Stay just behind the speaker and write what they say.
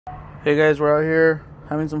Hey guys, we're out here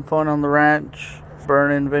having some fun on the ranch,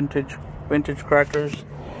 burning vintage crackers. Me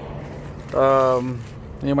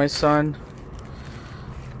and my son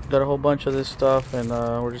got a whole bunch of this stuff, and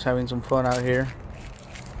we're just having some fun out here.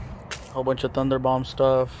 A whole bunch of thunder bomb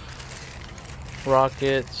stuff,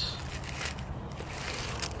 rockets,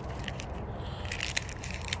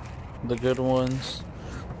 the good ones.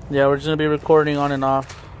 Yeah, we're just gonna be recording on and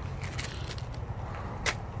off.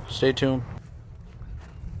 Stay tuned.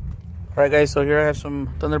 Alright guys, so here I have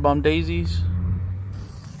some thunder bomb daisies.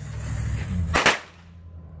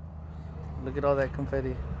 Look at all that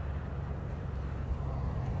confetti.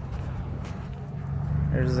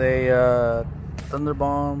 There's a thunder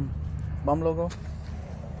bomb logo.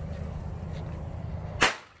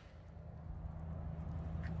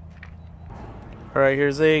 Alright,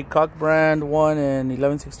 here's a Cock brand 1 and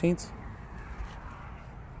 11/16.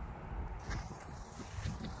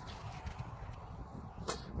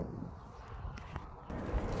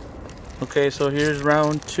 Okay, so here's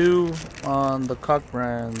round 2 on the Cock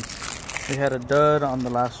brand. We had a dud on the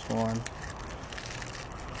last one.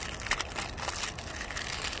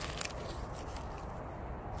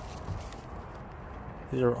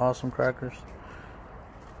 These are awesome crackers.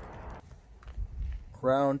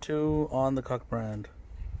 Round 2 on the Cock brand.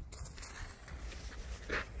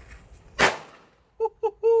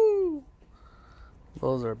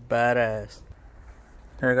 Those are badass.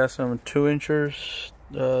 Here I got some 2-inchers.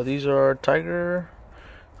 These are Tiger.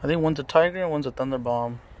 I think one's a Tiger and one's a Thunder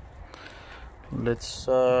Bomb. Let's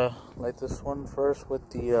light this one first with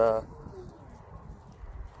the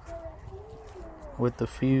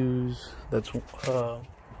fuse that's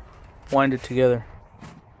winded together.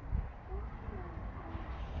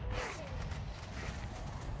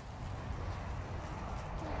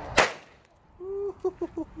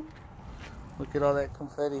 Look at all that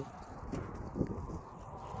confetti.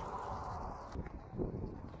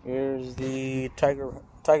 Here's the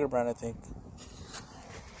Tiger brand, I think.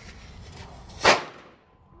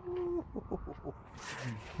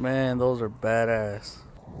 Man, those are badass.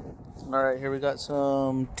 Alright, here we got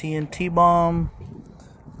some TNT bomb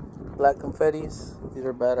black confettis. These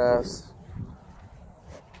are badass.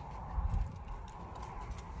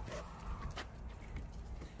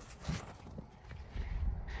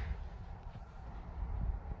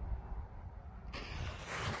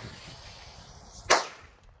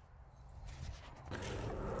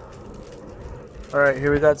 Alright,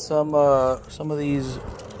 here we got some of these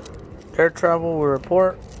air travel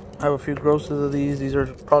report. I have a few grosses of these. These are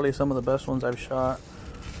probably some of the best ones I've shot.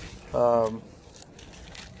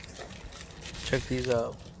 Check these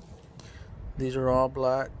out. These are all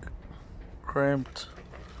black, crimped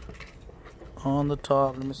on the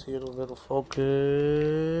top. Let me see it a little focus.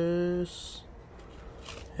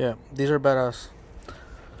 Yeah, these are badass.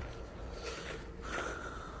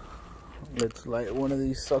 Let's light one of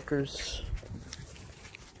these suckers.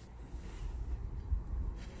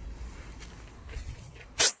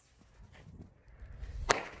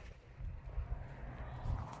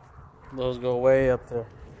 Those go way up there.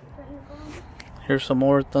 Here's some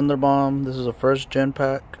more Thunder Bomb. This is a first gen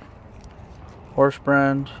pack. Horse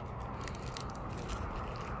brand.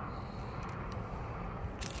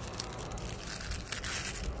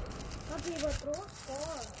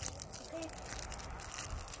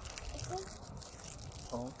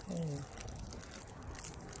 Okay.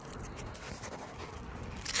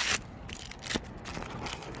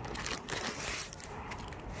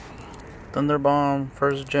 Thunder Bomb,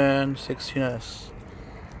 first gen, 16S.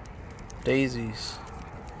 Daisies.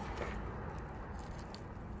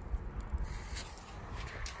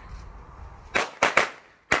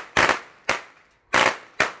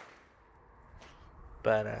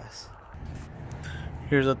 Badass.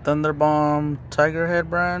 Here's a Thunder Bomb Tiger Head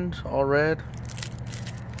brand, all red.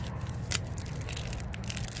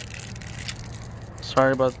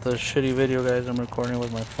 Sorry about the shitty video, guys. I'm recording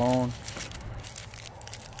with my phone.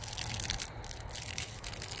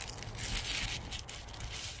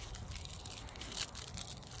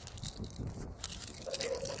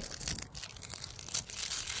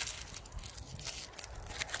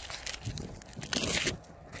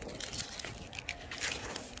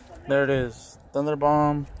 There it is, Thunder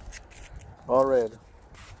Bomb, all red.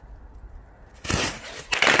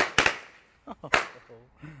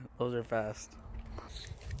 Those are fast.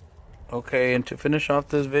 Okay, and to finish off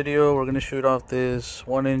this video, we're gonna shoot off this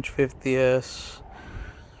 1-inch 50S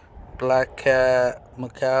Black Cat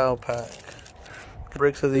Macau pack.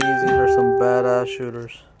 Bricks of these are some badass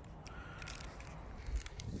shooters.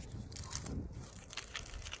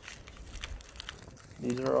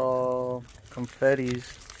 These are all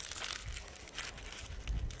confettis.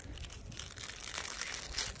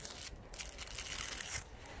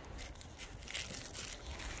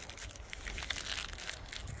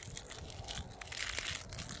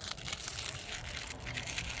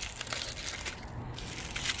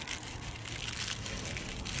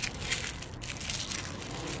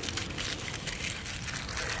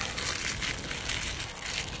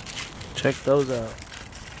 Check those out.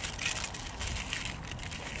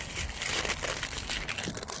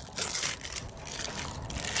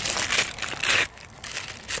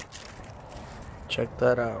 Check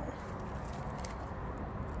that out.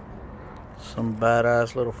 Some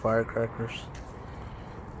badass little firecrackers.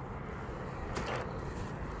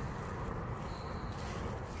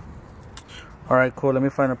 Alright, cool. Let me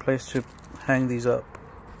find a place to hang these up.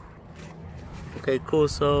 Okay, cool.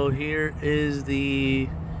 So here is the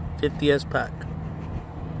 50S pack.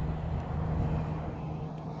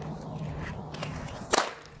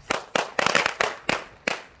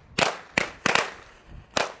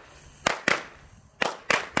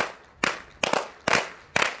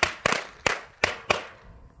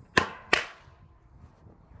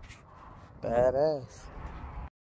 Badass.